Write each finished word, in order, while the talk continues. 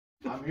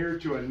I'm here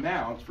to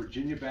announce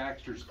Virginia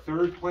Baxter's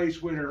third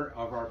place winner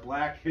of our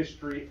Black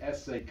History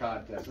Essay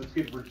Contest. Let's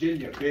give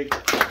Virginia a big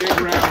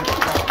round of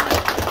applause.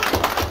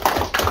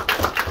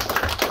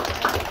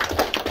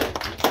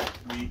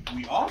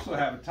 We also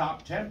have a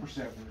top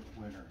 10%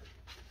 winner.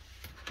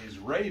 Is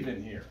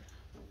Raven here?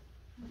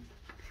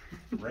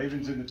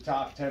 Raven's in the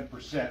top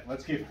 10%.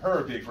 Let's give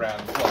her a big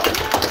round of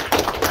applause.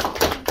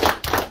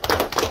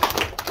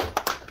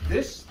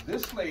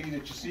 This lady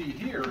that you see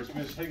here is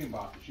Miss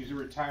Higginbotham. She's a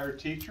retired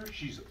teacher.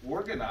 She's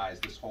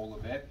organized this whole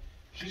event.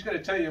 She's going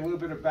to tell you a little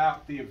bit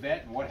about the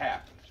event and what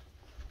happened.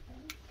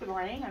 Good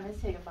morning, I'm Miss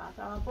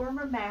Higginbotham. I'm a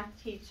former math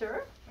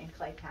teacher in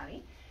Clay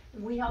County.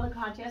 And we held a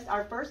contest,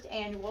 our first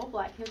annual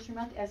Black History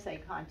Month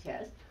essay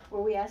contest,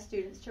 where we asked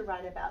students to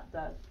write about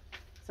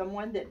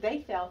someone that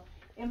they felt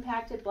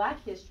impacted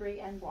Black history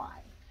and why.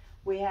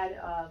 We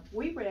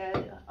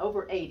read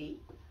over 80.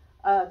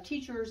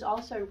 Teachers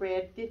also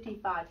read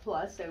 55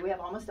 plus, so we have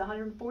almost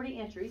 140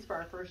 entries for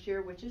our first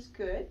year, which is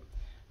good.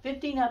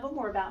 15 of them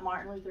were about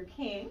Martin Luther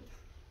King,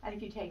 and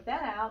if you take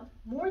that out,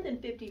 more than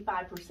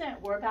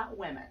 55% were about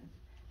women.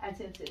 And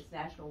since it's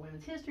National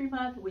Women's History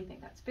Month, we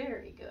think that's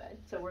very good,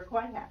 so we're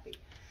quite happy.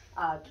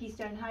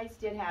 Keystone Heights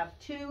did have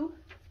two,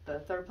 the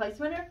third place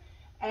winner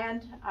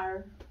and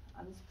our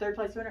third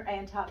place winner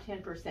and top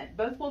 10%.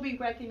 Both will be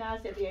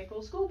recognized at the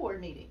April school board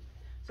meeting.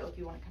 So if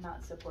you want to come out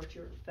and support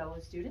your fellow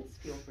students,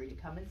 feel free to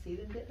come and see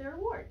them get their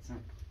awards.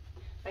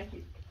 Thank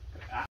you.